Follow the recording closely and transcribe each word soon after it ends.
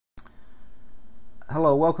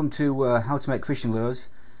Hello, welcome to how to make fishing lures.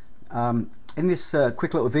 In this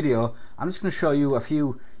quick little video, I'm just going to show you a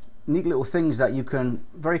few neat little things that you can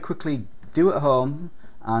very quickly do at home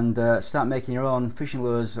and start making your own fishing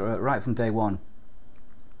lures right from day one.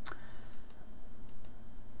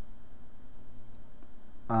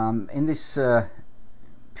 In this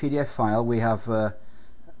PDF file we have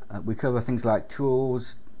we cover things like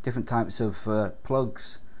tools, different types of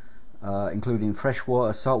plugs, including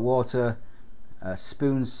freshwater, saltwater,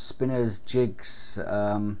 spoons, spinners, jigs,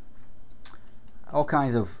 all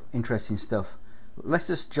kinds of interesting stuff. Let's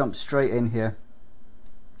just jump straight in here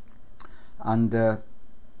and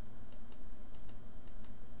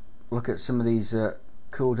look at some of these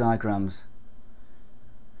cool diagrams.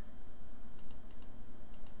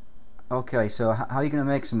 Okay, so how are you going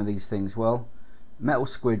to make some of these things? Well, metal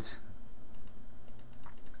squids.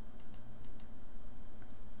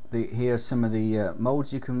 Here's some of the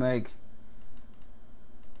molds you can make.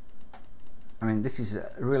 I mean, this is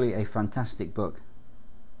really a fantastic book.